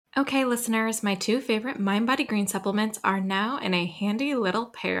Okay, listeners, my two favorite Mind Body Green supplements are now in a handy little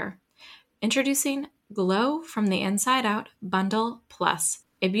pair. Introducing Glow from the Inside Out Bundle Plus,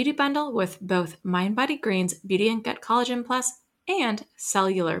 a beauty bundle with both Mind Body Green's Beauty and Gut Collagen Plus and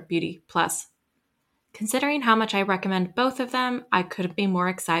Cellular Beauty Plus. Considering how much I recommend both of them, I couldn't be more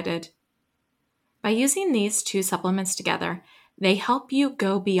excited. By using these two supplements together, they help you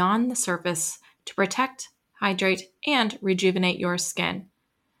go beyond the surface to protect, hydrate, and rejuvenate your skin.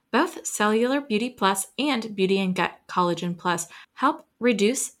 Both Cellular Beauty Plus and Beauty and Gut Collagen Plus help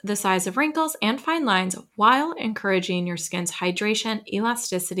reduce the size of wrinkles and fine lines while encouraging your skin's hydration,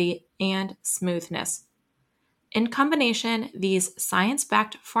 elasticity, and smoothness. In combination, these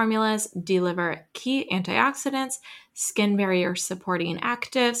science-backed formulas deliver key antioxidants, skin barrier supporting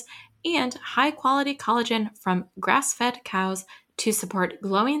actives, and high-quality collagen from grass-fed cows to support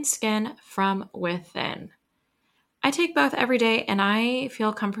glowing skin from within. I take both every day and I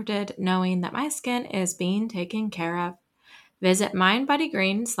feel comforted knowing that my skin is being taken care of. Visit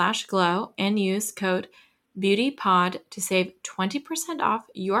mindbodygreen.com/glow and use code BEAUTYPOD to save 20% off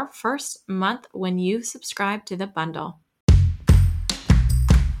your first month when you subscribe to the bundle.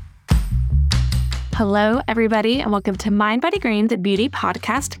 Hello, everybody, and welcome to Mind Body Green's beauty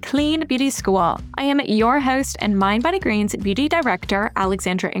podcast, Clean Beauty School. I am your host and Mind Body Green's beauty director,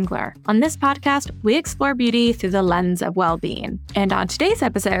 Alexandra Engler. On this podcast, we explore beauty through the lens of well-being. And on today's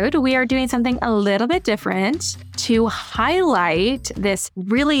episode, we are doing something a little bit different to highlight this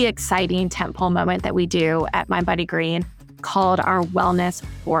really exciting tentpole moment that we do at Mind Body Green called our Wellness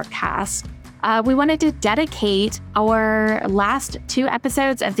Forecast. We wanted to dedicate our last two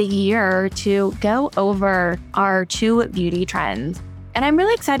episodes of the year to go over our two beauty trends. And I'm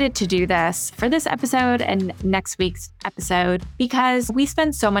really excited to do this for this episode and next week's episode because we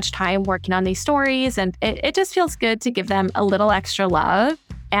spend so much time working on these stories and it just feels good to give them a little extra love.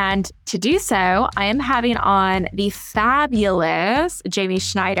 And to do so, I am having on the fabulous Jamie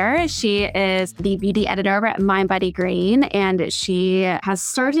Schneider. She is the beauty editor at Mind Body Green, and she has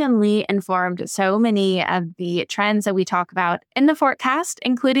certainly informed so many of the trends that we talk about in the forecast,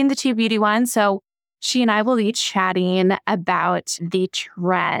 including the two beauty ones. So she and I will be chatting about the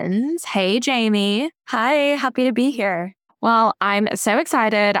trends. Hey, Jamie. Hi, happy to be here. Well, I'm so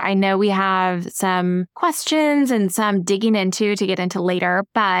excited. I know we have some questions and some digging into to get into later,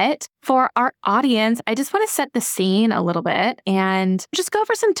 but for our audience, I just want to set the scene a little bit and just go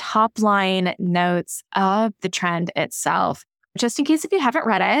over some top line notes of the trend itself. Just in case if you haven't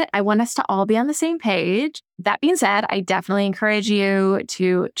read it, I want us to all be on the same page. That being said, I definitely encourage you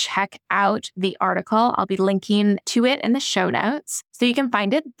to check out the article. I'll be linking to it in the show notes so you can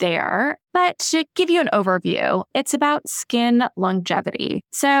find it there. But to give you an overview, it's about skin longevity.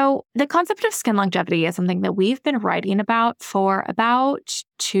 So the concept of skin longevity is something that we've been writing about for about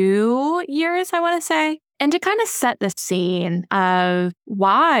 2 years, I want to say. And to kind of set the scene of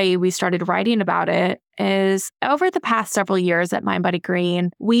why we started writing about it is over the past several years at Mind Body Green,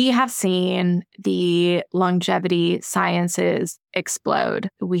 we have seen the longevity sciences explode.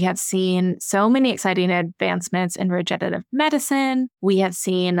 We have seen so many exciting advancements in regenerative medicine. We have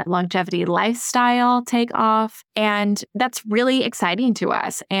seen longevity lifestyle take off, and that's really exciting to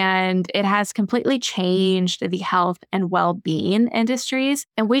us. And it has completely changed the health and well-being industries.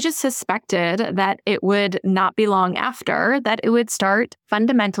 And we just suspected that it would not be long after that it would start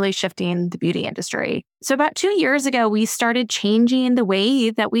fundamentally shifting the beauty industry. So about 2 years ago, we started changing the way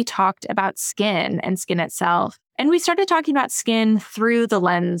that we talked about skin and skin itself. And we started talking about skin through the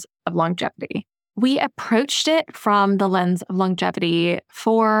lens of longevity. We approached it from the lens of longevity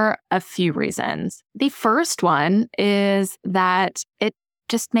for a few reasons. The first one is that it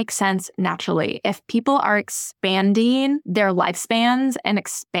just makes sense naturally. If people are expanding their lifespans and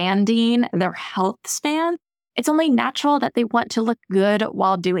expanding their health span, it's only natural that they want to look good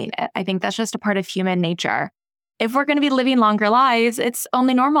while doing it. I think that's just a part of human nature. If we're going to be living longer lives, it's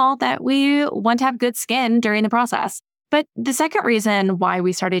only normal that we want to have good skin during the process. But the second reason why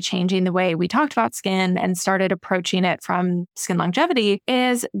we started changing the way we talked about skin and started approaching it from skin longevity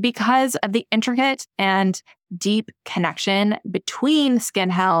is because of the intricate and deep connection between skin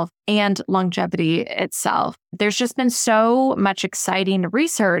health and longevity itself. There's just been so much exciting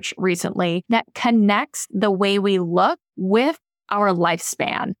research recently that connects the way we look with our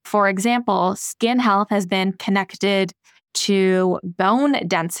lifespan. For example, skin health has been connected to bone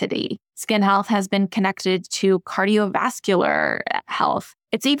density. Skin health has been connected to cardiovascular health.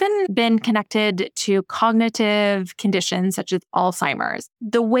 It's even been connected to cognitive conditions such as Alzheimer's.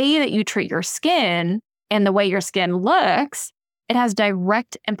 The way that you treat your skin and the way your skin looks, it has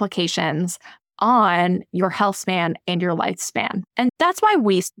direct implications on your health span and your lifespan. And that's why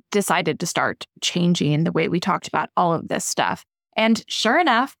we decided to start changing the way we talked about all of this stuff. And sure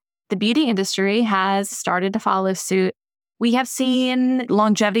enough, the beauty industry has started to follow suit. We have seen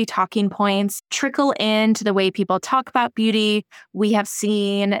longevity talking points trickle into the way people talk about beauty. We have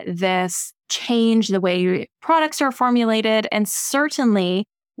seen this change the way products are formulated. And certainly,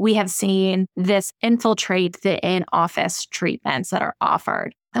 we have seen this infiltrate the in-office treatments that are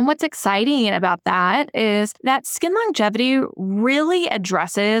offered. And what's exciting about that is that skin longevity really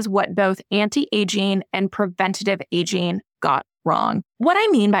addresses what both anti-aging and preventative aging got wrong. What I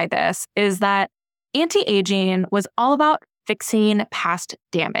mean by this is that anti-aging was all about fixing past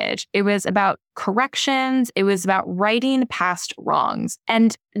damage. It was about corrections. It was about righting past wrongs.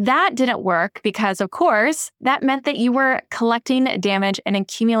 And that didn't work because, of course, that meant that you were collecting damage and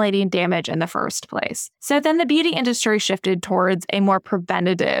accumulating damage in the first place. So then the beauty industry shifted towards a more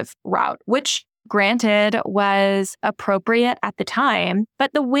preventative route, which granted was appropriate at the time,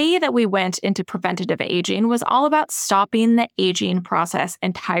 but the way that we went into preventative aging was all about stopping the aging process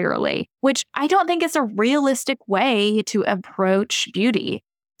entirely, which I don't think is a realistic way to approach beauty.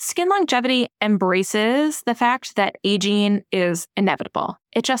 Skin longevity embraces the fact that aging is inevitable.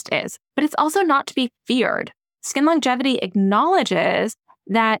 It just is, but it's also not to be feared. Skin longevity acknowledges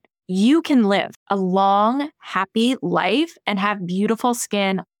that you can live a long, happy life and have beautiful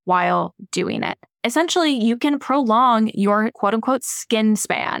skin while doing it. Essentially, you can prolong your quote unquote skin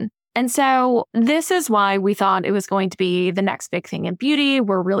span. And so this is why we thought it was going to be the next big thing in beauty.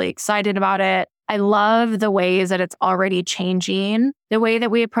 We're really excited about it. I love the ways that it's already changing the way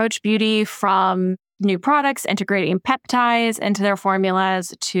that we approach beauty, from new products integrating peptides into their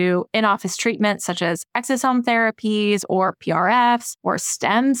formulas to in-office treatments such as exosome therapies or PRFs or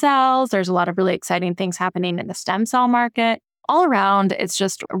stem cells. There's a lot of really exciting things happening in the stem cell market. All around, it's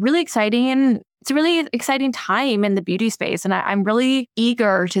just really exciting. It's a really exciting time in the beauty space. And I'm really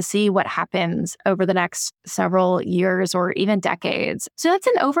eager to see what happens over the next several years or even decades. So that's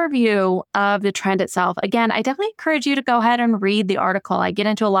an overview of the trend itself. Again, I definitely encourage you to go ahead and read the article. I get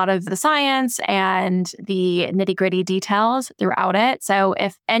into a lot of the science and the nitty-gritty details throughout it. So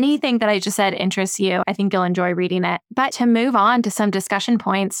if anything that I just said interests you, I think you'll enjoy reading it. But to move on to some discussion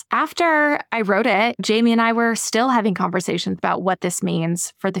points, after I wrote it, Jamie and I were still having conversations about what this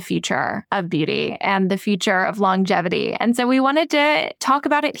means for the future of beauty and the future of longevity. And so we wanted to talk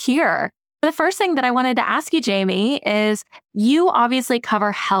about it here. The first thing that I wanted to ask you, Jamie, is you obviously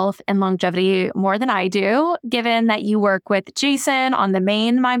cover health and longevity more than I do, given that you work with Jason on the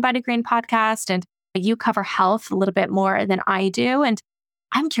main Mind Body Green podcast, and you cover health a little bit more than I do. And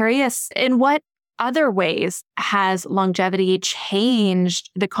I'm curious, in what other ways has longevity changed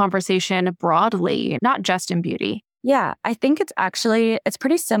the conversation broadly, not just in beauty? Yeah, I think it's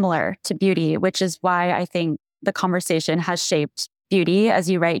pretty similar to beauty, which is why I think the conversation has shaped beauty, as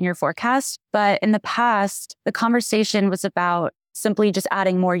you write in your forecast. But in the past, the conversation was about simply just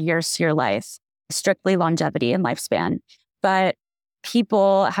adding more years to your life, strictly longevity and lifespan. But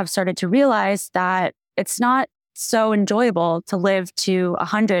people have started to realize that it's not so enjoyable to live to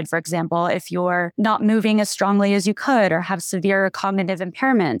 100, for example, if you're not moving as strongly as you could or have severe cognitive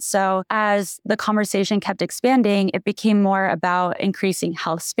impairment. So as the conversation kept expanding, it became more about increasing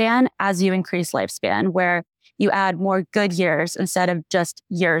health span as you increase lifespan, where you add more good years instead of just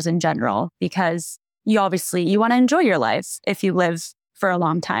years in general, because you want to enjoy your life if you live for a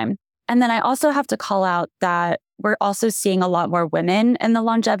long time. And then I also have to call out that we're also seeing a lot more women in the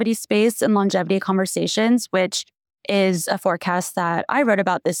longevity space and longevity conversations, which is a forecast that I wrote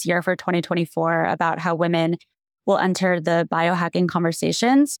about this year for 2024 about how women will enter the biohacking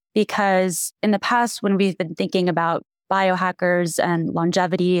conversations. Because in the past, when we've been thinking about biohackers and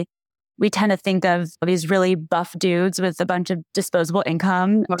longevity, we tend to think of these really buff dudes with a bunch of disposable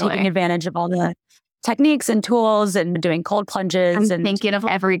income, taking advantage of all the techniques and tools and doing cold plunges. I'm thinking of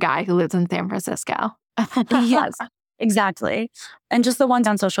every guy who lives in San Francisco. Yes, exactly. And just the ones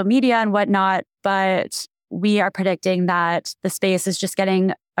on social media and whatnot. But we are predicting that the space is just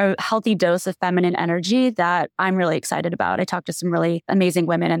getting a healthy dose of feminine energy that I'm really excited about. I talked to some really amazing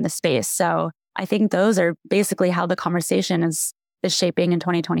women in the space. So I think those are basically how the conversation is shaping in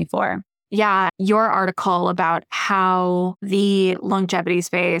 2024. Yeah, your article about how the longevity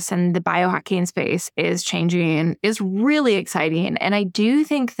space and the biohacking space is changing is really exciting. And I do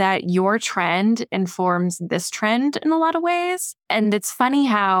think that your trend informs this trend in a lot of ways. And it's funny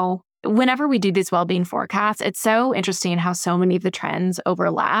how whenever we do these well-being forecasts, it's so interesting how so many of the trends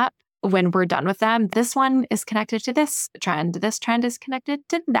overlap when we're done with them. This one is connected to this trend. This trend is connected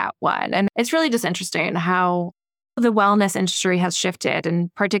to that one. And it's really just interesting how the wellness industry has shifted,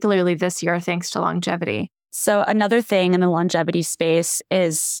 and particularly this year, thanks to longevity. So another thing in the longevity space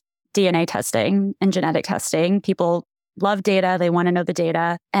is DNA testing and genetic testing. People love data. They want to know the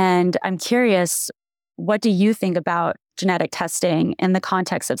data. And I'm curious, what do you think about genetic testing in the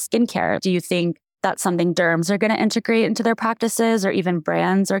context of skincare? Do you think that's something derms are going to integrate into their practices or even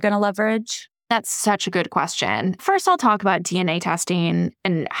brands are going to leverage? That's such a good question. First, I'll talk about DNA testing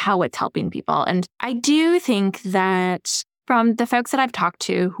and how it's helping people. And I do think that from the folks that I've talked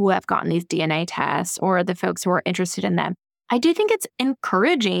to who have gotten these DNA tests or the folks who are interested in them, I do think it's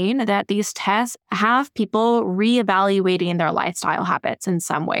encouraging that these tests have people reevaluating their lifestyle habits in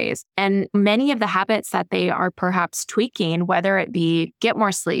some ways. And many of the habits that they are perhaps tweaking, whether it be get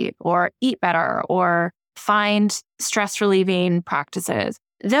more sleep or eat better or find stress relieving practices,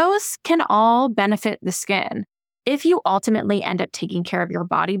 those can all benefit the skin. If you ultimately end up taking care of your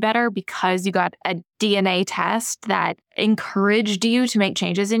body better because you got a DNA test that encouraged you to make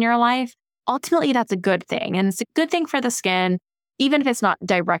changes in your life, ultimately that's a good thing. And it's a good thing for the skin. Even if it's not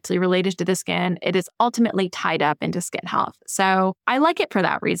directly related to the skin, it is ultimately tied up into skin health. So I like it for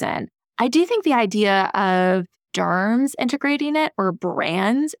that reason. I do think the idea of derms integrating it or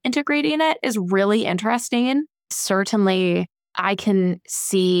brands integrating it is really interesting. Certainly, I can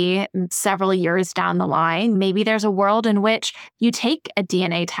see several years down the line, maybe there's a world in which you take a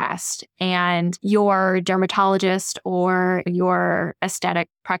DNA test and your dermatologist or your aesthetic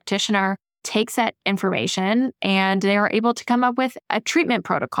practitioner takes that information and they are able to come up with a treatment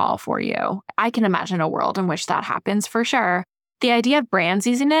protocol for you. I can imagine a world in which that happens for sure. The idea of brands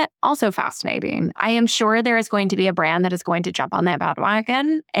using it, also fascinating. I am sure there is going to be a brand that is going to jump on that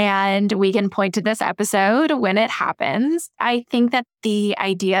bandwagon, and we can point to this episode when it happens. I think that the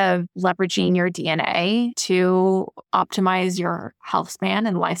idea of leveraging your DNA to optimize your health span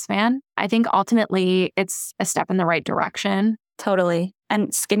and lifespan, I think ultimately it's a step in the right direction. Totally. And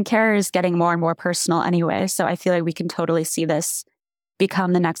skincare is getting more and more personal anyway. So I feel like we can totally see this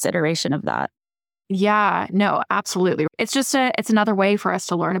become the next iteration of that. Yeah, no, absolutely. It's another way for us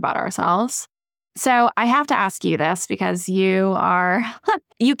to learn about ourselves. So I have to ask you this because you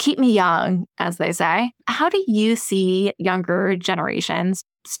keep me young, as they say. How do you see younger generations,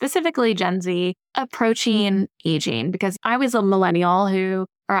 specifically Gen Z, approaching aging? Because I am a millennial who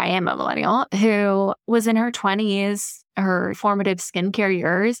was in her 20s, her formative skincare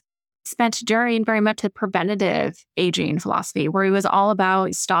years, spent during very much the preventative aging philosophy, where it was all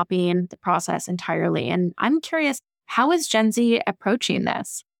about stopping the process entirely. And I'm curious, how is Gen Z approaching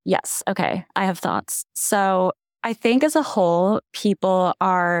this? Yes. Okay. I have thoughts. So I think as a whole, people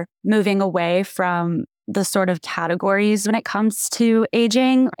are moving away from the sort of categories when it comes to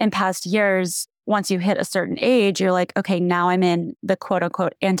aging. In past years, once you hit a certain age, you're like, okay, now I'm in the quote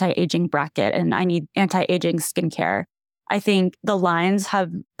unquote anti-aging bracket and I need anti-aging skincare. I think the lines have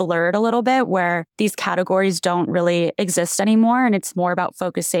blurred a little bit where these categories don't really exist anymore. And it's more about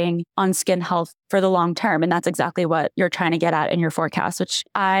focusing on skin health for the long term. And that's exactly what you're trying to get at in your forecast, which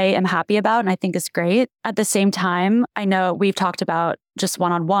I am happy about and I think is great. At the same time, I know we've talked about just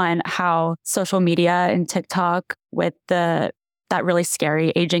one-on-one how social media and TikTok with that really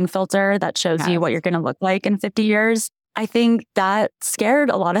scary aging filter that shows you what you're going to look like in 50 years. I think that scared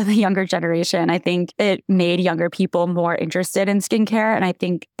a lot of the younger generation. I think it made younger people more interested in skincare. And I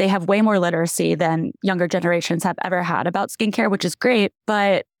think they have way more literacy than younger generations have ever had about skincare, which is great.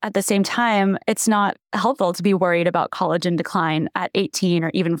 But at the same time, it's not helpful to be worried about collagen decline at 18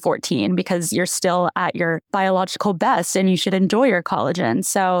 or even 14 because you're still at your biological best and you should enjoy your collagen.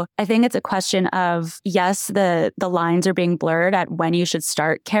 So I think it's a question of, yes, the lines are being blurred at when you should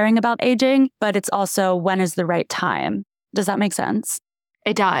start caring about aging, but it's also when is the right time. Does that make sense?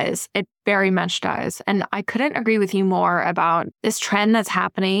 It does. It very much does. And I couldn't agree with you more about this trend that's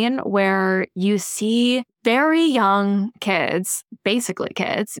happening where you see very young kids, basically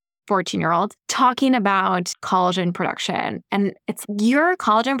kids, 14-year-olds, talking about collagen production. And your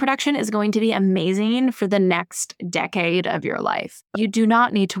collagen production is going to be amazing for the next decade of your life. You do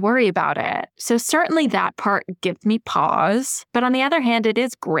not need to worry about it. So certainly that part gives me pause. But on the other hand, it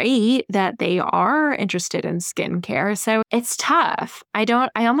is great that they are interested in skincare. So it's tough. I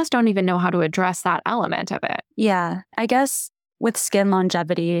almost don't even know how to address that element of it. Yeah, I guess with skin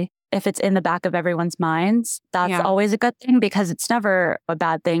longevity, if it's in the back of everyone's minds, that's always a good thing because it's never a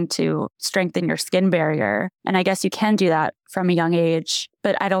bad thing to strengthen your skin barrier. And I guess you can do that from a young age,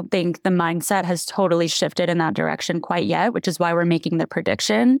 but I don't think the mindset has totally shifted in that direction quite yet, which is why we're making the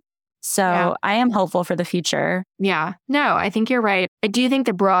prediction. So I am hopeful for the future. Yeah, no, I think you're right. I do think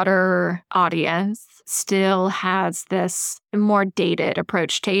the broader audience still has this more dated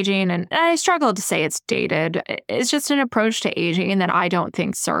approach to aging. And I struggle to say it's dated. It's just an approach to aging that I don't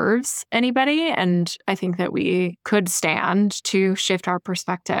think serves anybody. And I think that we could stand to shift our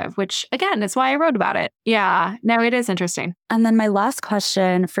perspective, which again, is why I wrote about it. Yeah, no, it is interesting. And then my last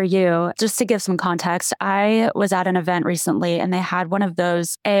question for you, just to give some context, I was at an event recently and they had one of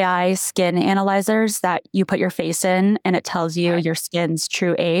those AI skin analyzers that you put your face in and it tells you your skin's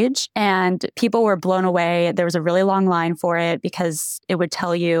true age. And people were blown away. There was a really long line for it because it would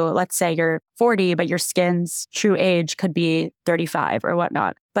tell you, let's say you're 40, but your skin's true age could be 35 or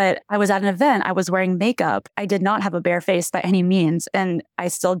whatnot. But I was at an event, I was wearing makeup. I did not have a bare face by any means. And I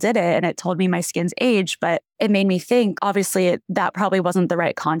still did it. And it told me my skin's age, but it made me think, obviously, that probably wasn't the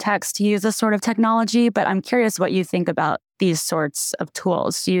right context to use this sort of technology. But I'm curious what you think about these sorts of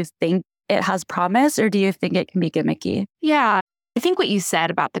tools. Do you think it has promise or do you think it can be gimmicky? Yeah. I think what you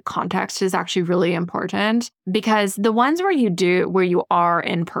said about the context is actually really important because the ones where you are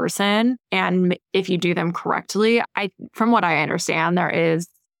in person and if you do them correctly, from what I understand, there is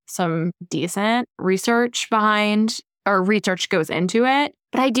some decent research behind or research goes into it.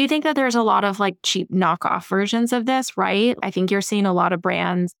 But I do think that there's a lot of like cheap knockoff versions of this, right? I think you're seeing a lot of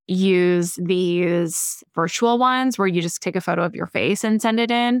brands use these virtual ones where you just take a photo of your face and send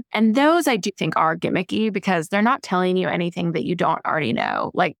it in. And those I do think are gimmicky because they're not telling you anything that you don't already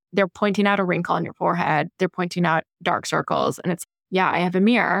know. Like they're pointing out a wrinkle on your forehead. They're pointing out dark circles. And it's, yeah, I have a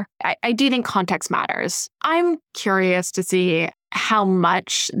mirror. I do think context matters. I'm curious to see how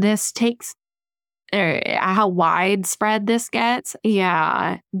much this takes, how widespread this gets.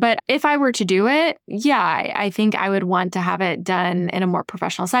 Yeah. But if I were to do it, yeah, I think I would want to have it done in a more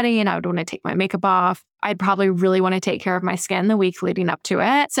professional setting. I would want to take my makeup off. I'd probably really want to take care of my skin the week leading up to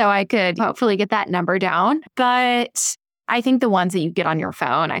it. So I could hopefully get that number down. But I think the ones that you get on your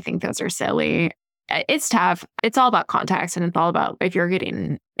phone, I think those are silly. It's tough. It's all about context and it's all about if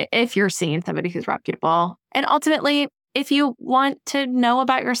you're seeing somebody who's reputable. And ultimately, if you want to know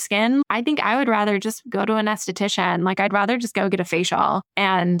about your skin, I think I would rather just go to an esthetician. Like I'd rather just go get a facial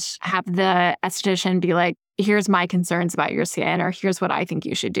and have the esthetician be like, here's my concerns about your skin or here's what I think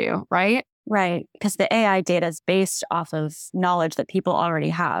you should do, right? Right. Because the AI data is based off of knowledge that people already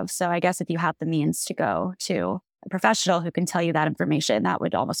have. So I guess if you have the means to go to a professional who can tell you that information, that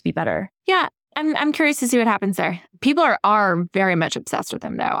would almost be better. Yeah. I'm curious to see what happens there. People are very much obsessed with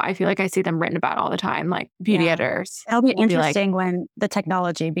them, though. I feel like I see them written about all the time, like beauty editors. It'll be interesting when the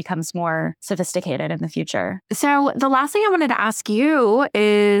technology becomes more sophisticated in the future. So the last thing I wanted to ask you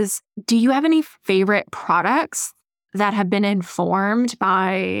is, do you have any favorite products that have been informed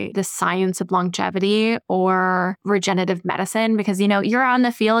by the science of longevity or regenerative medicine? Because, you're on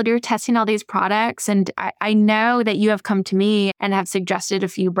the field, you're testing all these products. And I know that you have come to me and have suggested a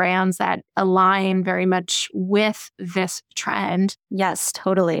few brands that align very much with this trend. Yes,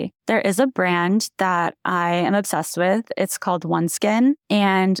 totally. There is a brand that I am obsessed with. It's called OneSkin.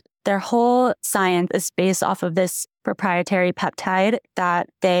 And their whole science is based off of this proprietary peptide that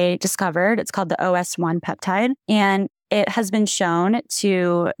they discovered. It's called the OS1 peptide. And it has been shown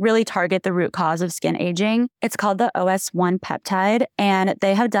to really target the root cause of skin aging. It's called the OS1 peptide. And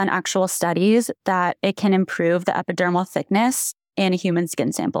they have done actual studies that it can improve the epidermal thickness in human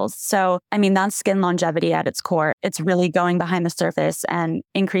skin samples. So, that's skin longevity at its core. It's really going behind the surface and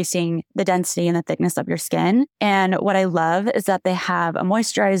increasing the density and the thickness of your skin. And what I love is that they have a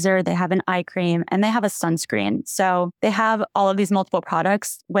moisturizer, they have an eye cream, and they have a sunscreen. So they have all of these multiple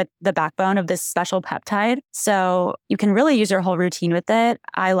products with the backbone of this special peptide. So you can really use your whole routine with it.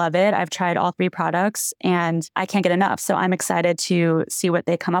 I love it. I've tried all 3 products and I can't get enough. So I'm excited to see what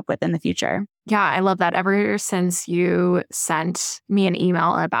they come up with in the future. Yeah, I love that. Ever since you sent me an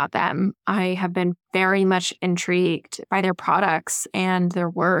email about them, I have been very much intrigued by their products and their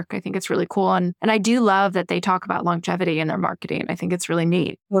work. I think it's really cool. And I do love that they talk about longevity in their marketing. I think it's really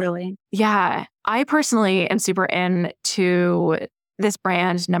neat. Totally. Yeah. I personally am super into this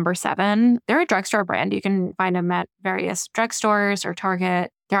brand, Number 7. They're a drugstore brand. You can find them at various drugstores or Target.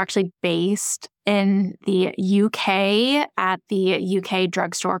 They're actually based in the UK at the UK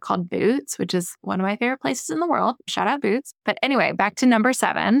drugstore called Boots, which is one of my favorite places in the world. Shout out Boots. But anyway, back to Number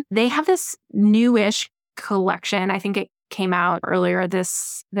 7. They have this newish collection. I think it came out earlier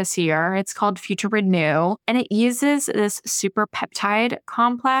this year. It's called Future Renew, and it uses this super peptide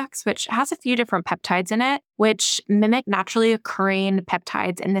complex, which has a few different peptides in it, which mimic naturally occurring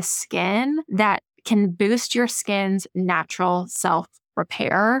peptides in the skin that can boost your skin's natural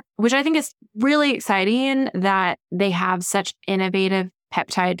self-repair, which I think is really exciting that they have such innovative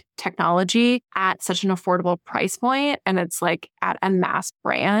peptide technology at such an affordable price point, and it's like at a mass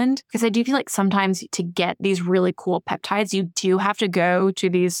brand. Because I do feel like sometimes to get these really cool peptides, you do have to go to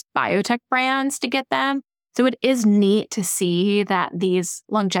these biotech brands to get them. So it is neat to see that these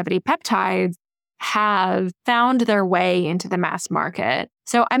longevity peptides have found their way into the mass market.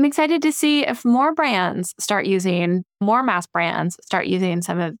 So I'm excited to see if more mass brands start using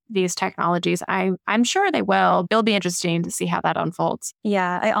some of these technologies. I'm sure they will. It'll be interesting to see how that unfolds.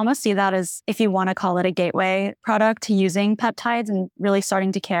 Yeah, I almost see that as, if you want to call it a gateway product to using peptides and really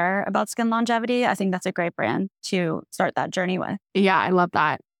starting to care about skin longevity, I think that's a great brand to start that journey with. Yeah, I love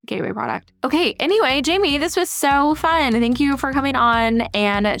that. Gateway product. Okay, anyway, Jamie, this was so fun. Thank you for coming on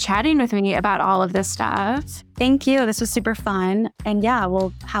and chatting with me about all of this stuff. Thank you. This was super fun. And yeah,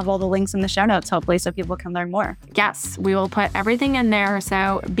 we'll have all the links in the show notes, hopefully, so people can learn more. Yes, we will put everything in there.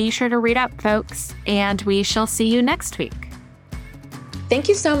 So be sure to read up, folks, and we shall see you next week. Thank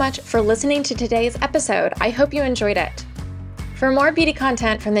you so much for listening to today's episode. I hope you enjoyed it. For more beauty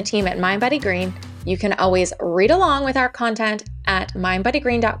content from the team at mindbodygreen, you can always read along with our content at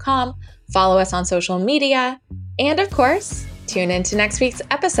mindbodygreen.com, follow us on social media, and of course, tune into next week's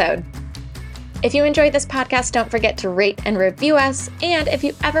episode. If you enjoyed this podcast, don't forget to rate and review us. And if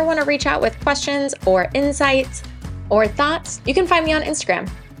you ever want to reach out with questions or insights or thoughts, you can find me on Instagram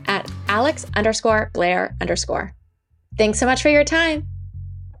at Alex_Blair_. Thanks so much for your time.